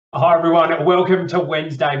Hi, everyone. Welcome to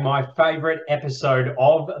Wednesday, my favorite episode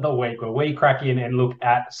of the week, where we crack in and look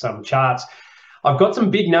at some charts. I've got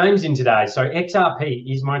some big names in today. So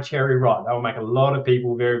XRP is my cherry ripe. That will make a lot of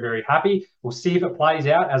people very, very happy. We'll see if it plays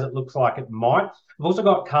out as it looks like it might. I've also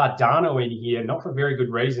got Cardano in here, not for very good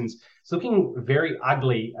reasons. It's looking very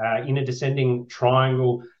ugly in a descending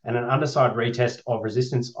triangle and an underside retest of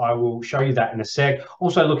resistance. I will show you that in a sec.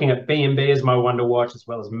 Also looking at BNB as my one to watch, as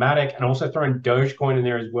well as Matic, and also throwing Dogecoin in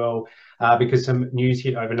there as well, because some news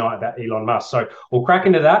hit overnight about Elon Musk. So we'll crack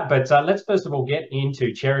into that. But let's first of all get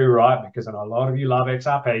into cherry ripe, because I know a lot of you love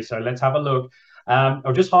XRP. So let's have a look.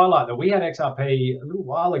 I'll just highlight that we had XRP a little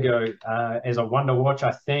while ago as a one to watch,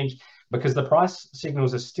 I think, because the price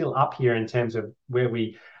signals are still up here in terms of where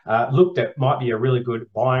we looked at might be a really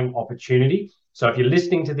good buying opportunity. So if you're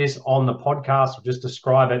listening to this on the podcast, I'll just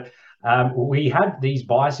describe it. We had these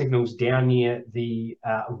buy signals down near the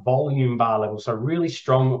volume bar level. So really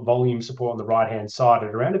strong volume support on the right-hand side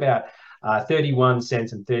at around about 31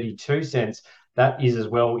 cents and 32 cents. That is as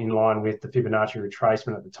well in line with the Fibonacci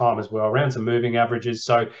retracement at the time as well, around some moving averages.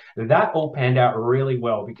 So that all panned out really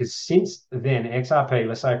well, because since then, XRP,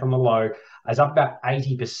 let's say from the low, is up about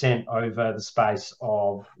 80% over the space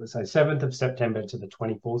of, let's say, 7th of September to the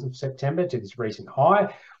 24th of September to this recent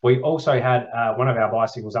high. We also had one of our buy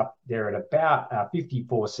signals up there at about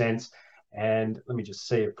 54 cents. And let me just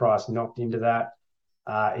see if price knocked into that.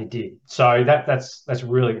 It did. So that's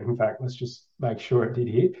really, in fact, let's just make sure it did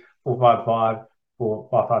hit 455,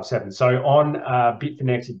 4557. So on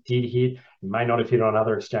Bitfinex, it did hit. It may not have hit on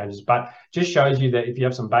other exchanges, but just shows you that if you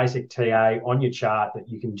have some basic TA on your chart, that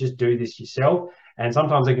you can just do this yourself. And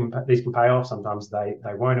sometimes these can pay off. Sometimes they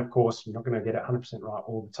won't, of course. You're not going to get it 100% right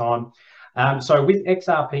all the time. So with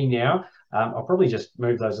XRP now, I'll probably just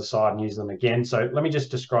move those aside and use them again. So let me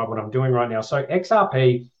just describe what I'm doing right now. So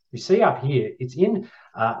XRP, you see up here, it's in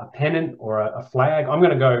a pennant or a flag. I'm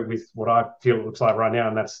going to go with what I feel it looks like right now,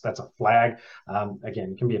 and that's a flag.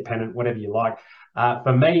 Again, it can be a pennant, whatever you like.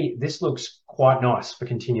 For me, this looks quite nice for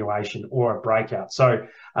continuation or a breakout. So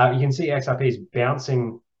you can see XRP is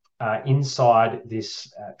bouncing inside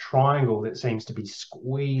this triangle that seems to be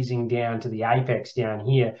squeezing down to the apex down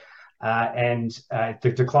here. And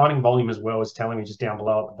the declining volume as well is telling me just down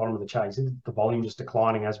below at the bottom of the chart, the volume just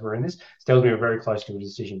declining as we're in this. It tells me we're very close to a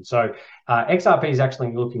decision. So XRP is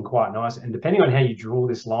actually looking quite nice. And depending on how you draw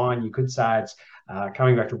this line, you could say it's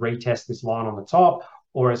coming back to retest this line on the top,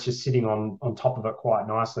 or it's just sitting on top of it quite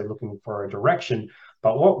nicely, looking for a direction.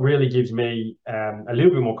 But what really gives me a little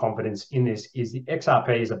bit more confidence in this is the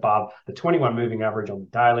XRP is above the 21 moving average on the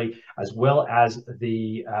daily, as well as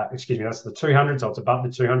the, that's the 200. So it's above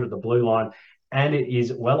the 200, the blue line, and it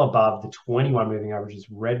is well above the 21 moving average, this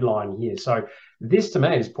red line here. So this to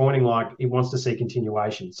me is pointing like it wants to see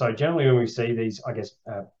continuation. So generally when we see these, I guess,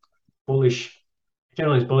 bullish,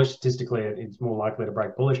 generally it's bullish, statistically it's more likely to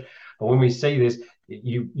break bullish. But when we see this,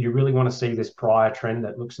 you really want to see this prior trend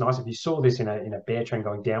that looks nice. If you saw this in a bear trend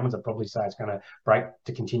going downwards, I'd probably say it's going to break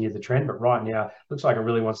to continue the trend. But right now, it looks like it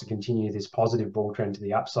really wants to continue this positive bull trend to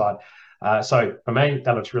the upside. So for me,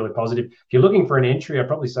 that looks really positive. If you're looking for an entry, I'd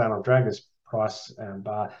probably say I'll drag this price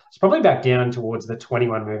bar. It's probably back down towards the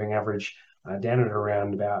 21 moving average, down at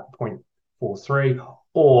around about 0.43.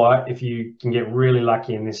 Or if you can get really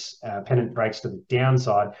lucky and this pennant breaks to the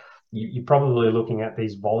downside, you're probably looking at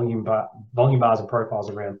these volume bars and profiles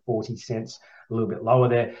around 40 cents, a little bit lower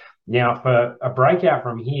there. Now, for a breakout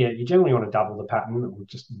from here, you generally want to double the pattern,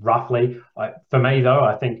 just roughly. For me, though,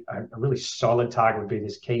 I think a really solid target would be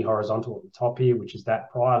this key horizontal at the top here, which is that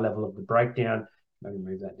prior level of the breakdown. Maybe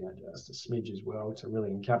move that down just a smidge as well to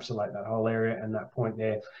really encapsulate that whole area and that point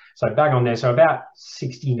there. So back on there, so about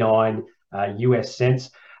 69 US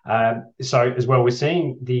cents. So as well, we're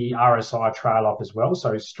seeing the RSI trail off as well.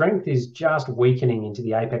 So strength is just weakening into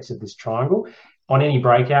the apex of this triangle. On any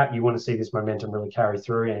breakout, you want to see this momentum really carry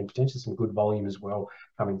through and potentially some good volume as well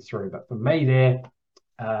coming through. But for me there,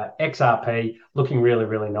 XRP looking really,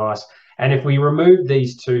 really nice. And if we remove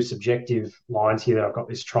these two subjective lines here that I've got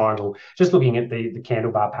this triangle, just looking at the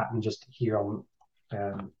candle bar pattern just here on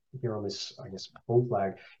this, I guess, bull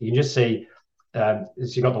flag, you can just see so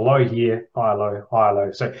you've got the low here, higher low, higher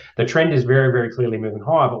low. So the trend is very, very clearly moving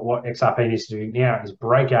higher, but what XRP needs to do now is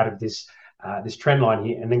break out of this this trend line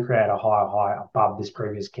here and then create a higher high above this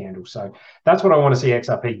previous candle. So that's what I want to see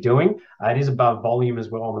XRP doing. It is above volume as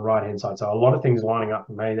well on the right-hand side. So a lot of things lining up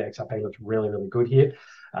for me. The XRP looks really, really good here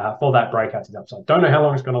for that breakout to the upside. Don't know how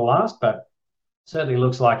long it's going to last, but certainly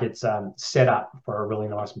looks like it's set up for a really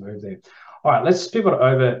nice move there. All right, let's pivot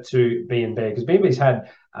over to BNB, because BNB's had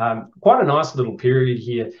quite a nice little period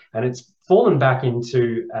here, and it's fallen back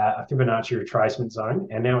into a Fibonacci retracement zone,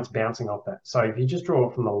 and now it's bouncing off that. So if you just draw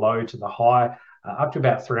it from the low to the high, up to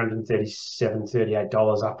about $337,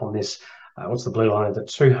 $38 up on this, what's the blue line? The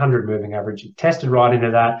 200 moving average. It tested right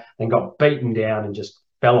into that, then got beaten down and just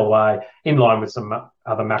fell away, in line with some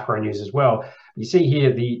other macro news as well. You see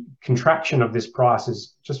here the contraction of this price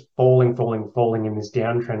is just falling in this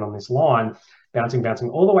downtrend on this line, bouncing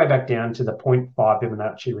all the way back down to the 0.5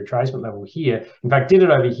 Fibonacci retracement level here. In fact, did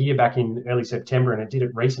it over here back in early September, and it did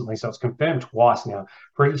it recently, so it's confirmed twice now.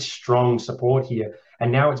 Pretty strong support here.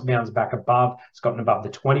 And now it's bounced back above. It's gotten above the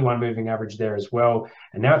 21 moving average there as well.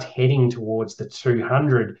 And now it's heading towards the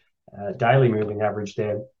 200 daily moving average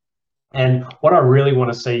there. And what I really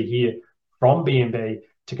want to see here from BNB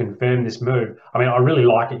to confirm this move, I mean, I really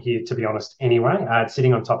like it here, to be honest, anyway. It's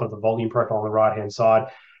sitting on top of the volume profile on the right-hand side.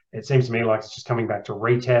 It seems to me like it's just coming back to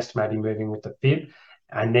retest, maybe moving with the fib,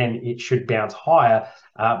 and then it should bounce higher.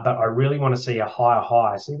 But I really want to see a higher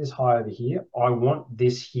high. See this high over here? I want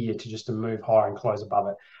this here to just to move higher and close above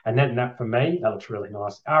it. And then that, for me, that looks really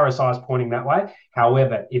nice. RSI is pointing that way.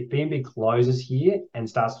 However, if BNB closes here and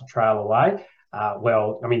starts to trail away,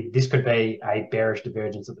 well, I mean, this could be a bearish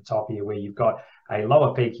divergence at the top here, where you've got a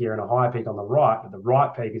lower peak here and a higher peak on the right, but the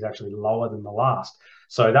right peak is actually lower than the last.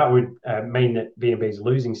 So that would mean that BNB is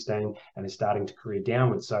losing steam and is starting to career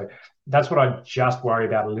downwards. So that's what I just worry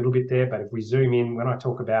about a little bit there. But if we zoom in, when I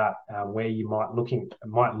talk about where you might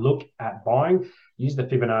look at buying, use the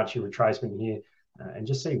Fibonacci retracement here and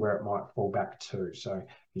just see where it might fall back to. So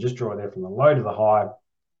you just draw there from the low to the high.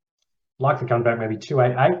 Likely come back maybe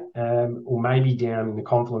 288, or maybe down in the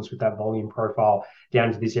confluence with that volume profile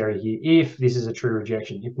down to this area here, if this is a true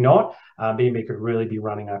rejection. If not, BNB could really be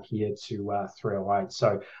running up here to 308.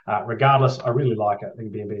 So regardless, I really like it. I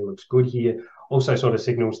think BNB looks good here. Also sort of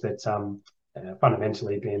signals that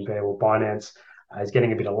fundamentally BNB or Binance is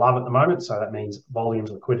getting a bit of love at the moment. So that means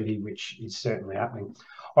volumes, liquidity, which is certainly happening.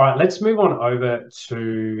 All right, let's move on over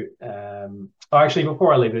to, actually,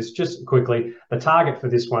 before I leave this, just quickly, the target for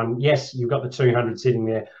this one, yes, you've got the 200 sitting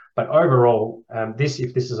there, but overall, if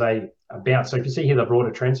this is a bounce, so if you see here the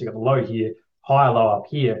broader trend, so you've got the low here, higher low up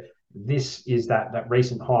here, this is that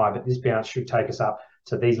recent high, but this bounce should take us up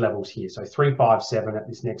to these levels here. So 357 at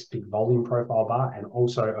this next big volume profile bar, and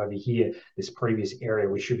also over here, this previous area,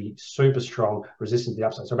 which should be super strong resistance to the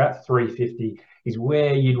upside. So about 350 is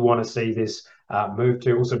where you'd want to see this move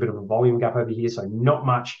to. Also a bit of a volume gap over here, so not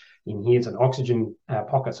much in here. It's an oxygen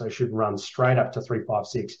pocket, so it should run straight up to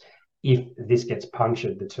 356 if this gets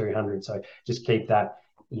punctured, the 200. So just keep that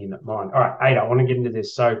in mind. All right, Ada, I want to get into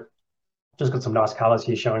this. So just got some nice colors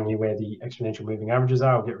here showing you where the exponential moving averages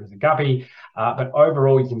are. I'll get rid of the guppy. But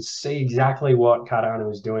overall, you can see exactly what Cardano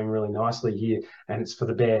is doing really nicely here, and it's for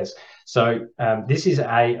the bears. So this is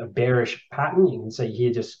a bearish pattern. You can see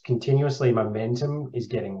here just continuously momentum is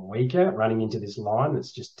getting weaker, running into this line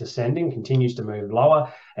that's just descending, continues to move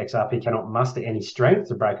lower. XRP cannot muster any strength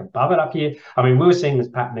to break above it up here. I mean, we were seeing this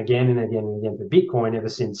pattern again and again and again for Bitcoin ever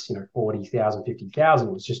since, 40,000, 50,000.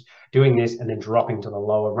 It was just doing this and then dropping to the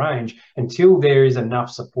lower range until there is enough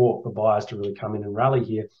support for buyers to really come in and rally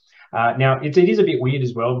here. Now, it is a bit weird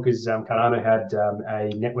as well, because Cardano had a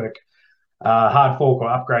network hard fork or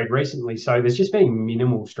upgrade recently, so there's just been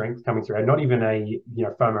minimal strength coming through. Not even a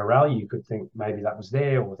FOMO rally. You could think maybe that was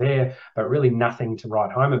there or there, but really nothing to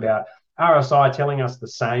write home about. RSI telling us the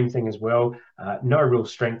same thing as well. No real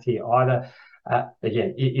strength here either.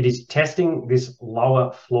 Again, it is testing this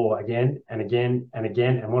lower floor again and again and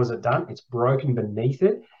again. And what has it done? It's broken beneath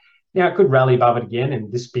it. Now, it could rally above it again, and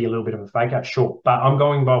this be a little bit of a fake out, sure. But I'm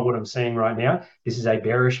going by what I'm seeing right now. This is a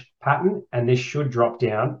bearish pattern, and this should drop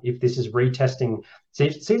down if this is retesting. See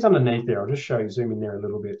it's underneath there. I'll just show you, zoom in there a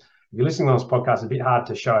little bit. If you're listening on this podcast, it's a bit hard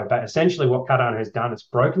to show, but essentially what Cardano has done, it's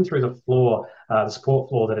broken through the floor, the support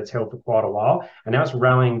floor that it's held for quite a while, and now it's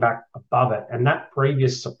rallying back above it. And that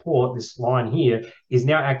previous support, this line here, is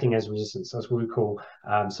now acting as resistance. That's what we call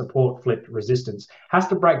support flipped resistance. Has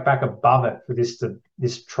to break back above it for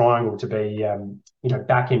this triangle to be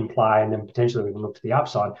back in play, and then potentially we can look to the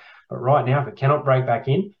upside. But right now, if it cannot break back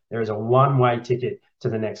in, there is a one-way ticket to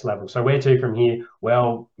the next level. So where to from here?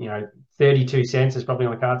 Well, 32 cents is probably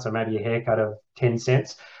on the card, so maybe a haircut of 10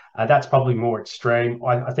 cents. That's probably more extreme.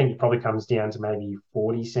 I think it probably comes down to maybe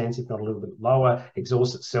 40 cents, if not a little bit lower,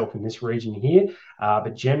 exhausts itself in this region here.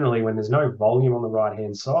 But generally, when there's no volume on the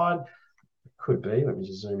right-hand side, it could be, let me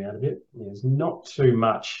just zoom out a bit. There's not too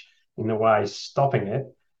much in the way stopping it.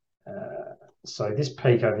 So this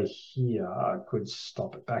peak over here could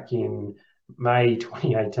stop it back in May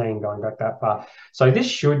 2018, going back that far. So this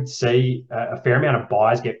should see a fair amount of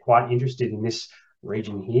buyers get quite interested in this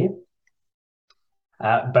region here.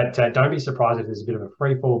 But don't be surprised if there's a bit of a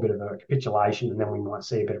free fall, a bit of a capitulation, and then we might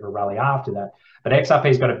see a bit of a rally after that. But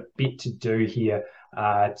XRP's got a bit to do here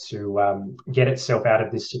to get itself out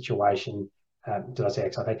of this situation. Did I say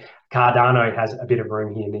XRP? Cardano has a bit of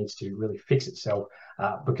room here, needs to really fix itself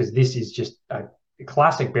because this is just a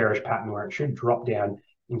classic bearish pattern where it should drop down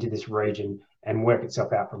into this region and work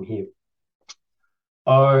itself out from here.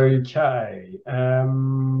 Okay, where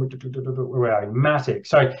are we? Matic.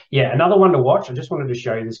 So yeah, another one to watch. I just wanted to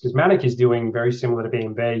show you this because Matic is doing very similar to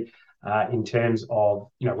BNB in terms of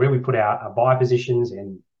where we put our buy positions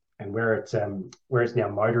and where it's now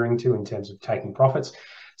motoring to in terms of taking profits.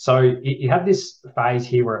 So you had this phase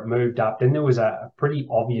here where it moved up. Then there was a pretty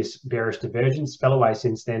obvious bearish divergence, fell away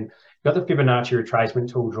since then. Got the Fibonacci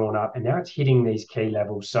retracement tool drawn up, and now it's hitting these key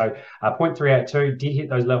levels. So 0.382 did hit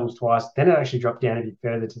those levels twice. Then it actually dropped down a bit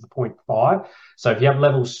further to the 0.5. So if you have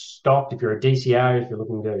levels stopped, if you're a DCA, if you're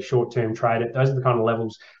looking to short-term trade it, those are the kind of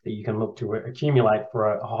levels that you can look to accumulate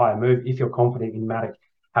for a higher move if you're confident in Matic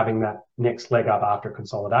having that next leg up after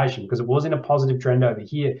consolidation, because it was in a positive trend over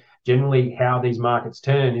here. Generally, how these markets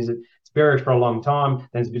turn is it's bearish for a long time,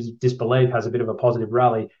 then it's disbelief, has a bit of a positive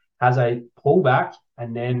rally, has a pullback,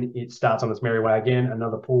 and then it starts on its merry way again,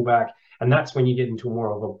 another pullback, and that's when you get into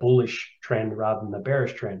more of a bullish trend rather than the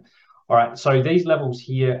bearish trend. All right, so these levels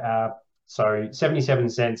here are, so 77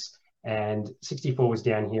 cents and 64 was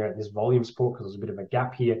down here at this volume support because there's a bit of a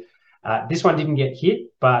gap here. This one didn't get hit,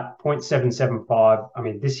 but 0.775, I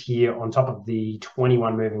mean, this here on top of the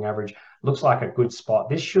 21 moving average looks like a good spot.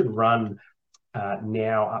 This should run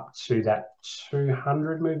now up to that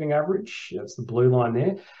 200 moving average. That's the blue line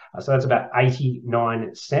there. So that's about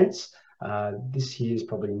 89 cents. This here is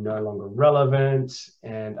probably no longer relevant,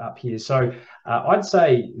 and up here. So I'd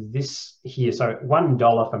say this here, so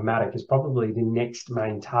 $1 for Matic is probably the next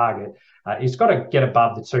main target. It's got to get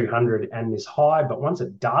above the 200 and this high, but once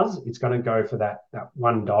it does, it's going to go for that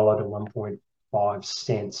 $1 to 1.5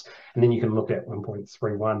 cents. And then you can look at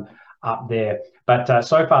 1.31 up there. But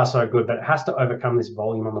so far, so good. But it has to overcome this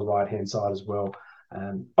volume on the right-hand side as well.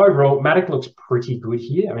 Overall, Matic looks pretty good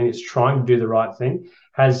here. I mean, it's trying to do the right thing.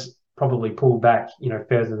 Has probably pulled back,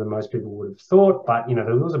 further than most people would have thought. But,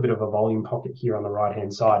 there was a bit of a volume pocket here on the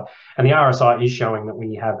right-hand side. And the RSI is showing that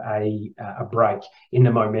we have a break in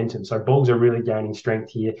the momentum. So bulls are really gaining strength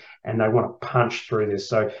here, and they want to punch through this.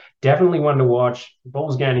 So definitely one to watch.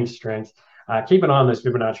 Bulls gaining strength. Keep an eye on those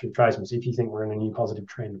Fibonacci retracements if you think we're in a new positive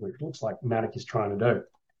trend, which looks like Matic is trying to do.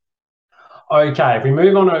 Okay, if we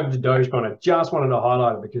move on over to Dogecoin, I just wanted to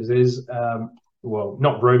highlight it because there's well,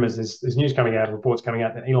 not rumors, there's news coming out, reports coming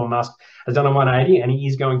out that Elon Musk has done a 180 and he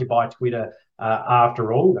is going to buy Twitter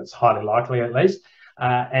after all. That's highly likely, at least.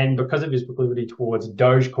 And because of his proclivity towards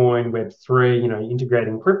Dogecoin, Web3,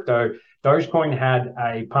 integrating crypto, Dogecoin had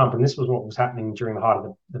a pump, and this was what was happening during the height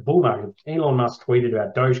of the bull market. Elon Musk tweeted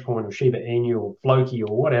about Dogecoin or Shiba Inu or Floki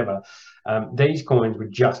or whatever. These coins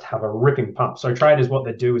would just have a ripping pump. So traders, what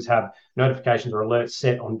they do is have notifications or alerts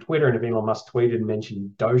set on Twitter, and if Elon Musk tweeted and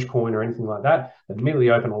mentioned Dogecoin or anything like that, they'd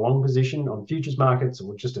immediately open a long position on futures markets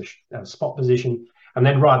or just a spot position, and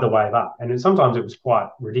then ride the wave up. And sometimes it was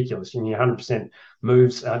quite ridiculous. 100%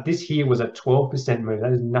 moves. This here was a 12% move.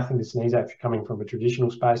 That is nothing to sneeze at if you're coming from a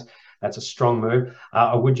traditional space. That's a strong move.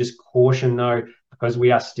 I would just caution, though, because we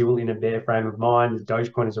are still in a bear frame of mind.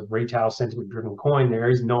 Dogecoin is a retail sentiment-driven coin. There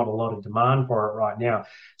is not a lot of demand for it right now.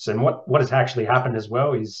 So what has actually happened as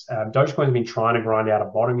well is Dogecoin has been trying to grind out a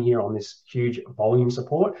bottom here on this huge volume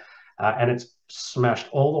support, and it's smashed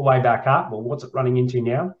all the way back up. Well, what's it running into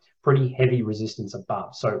now? Pretty heavy resistance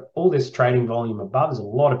above. So all this trading volume above, there's a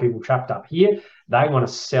lot of people trapped up here. They want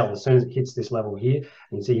to sell as soon as it hits this level here. And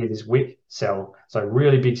you see here this wick sell. So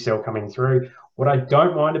really big sell coming through. What I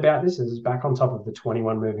don't mind about this is it's back on top of the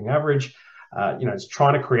 21 moving average. It's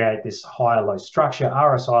trying to create this higher low structure.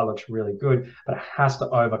 RSI looks really good, but it has to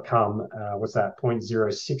overcome,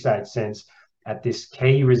 0.068 cents at this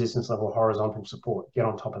key resistance level, horizontal support. Get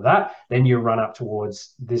on top of that, then you run up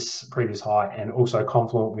towards this previous high and also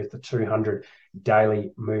confluent with the 200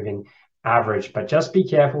 daily moving average. But just be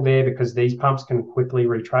careful there because these pumps can quickly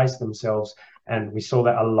retrace themselves, and we saw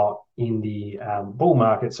that a lot in the bull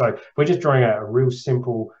market. So we're just drawing a real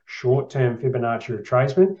simple short-term Fibonacci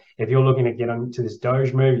retracement. If you're looking to get into this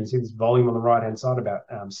Doge move, you see this volume on the right-hand side about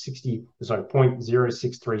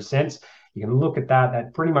 0.063 cents. You can look at that.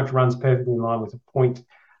 That pretty much runs perfectly in line with a 0.5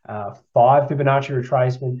 Fibonacci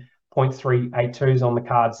retracement. 0.382 is on the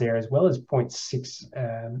cards there, as well as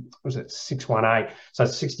 618. So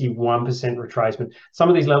 61% retracement. Some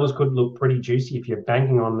of these levels could look pretty juicy if you're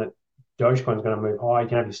banking on that Dogecoin is going to move high. You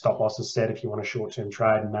can have your stop losses set if you want a short-term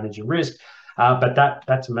trade and manage your risk. But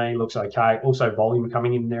that to me looks okay. Also, volume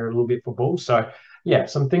coming in there a little bit for bulls. So yeah,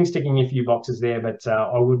 some things ticking a few boxes there, but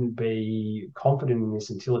I wouldn't be confident in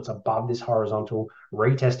this until it's above this horizontal,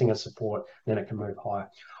 retesting a support, then it can move higher.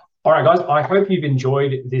 All right, guys, I hope you've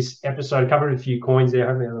enjoyed this episode. Covered a few coins there.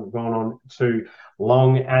 Hopefully, I haven't gone on too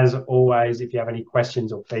long. As always, if you have any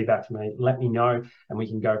questions or feedback for me, let me know and we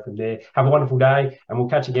can go from there. Have a wonderful day, and we'll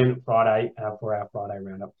catch you again Friday for our Friday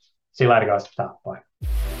roundup. See you later, guys.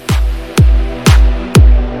 Bye.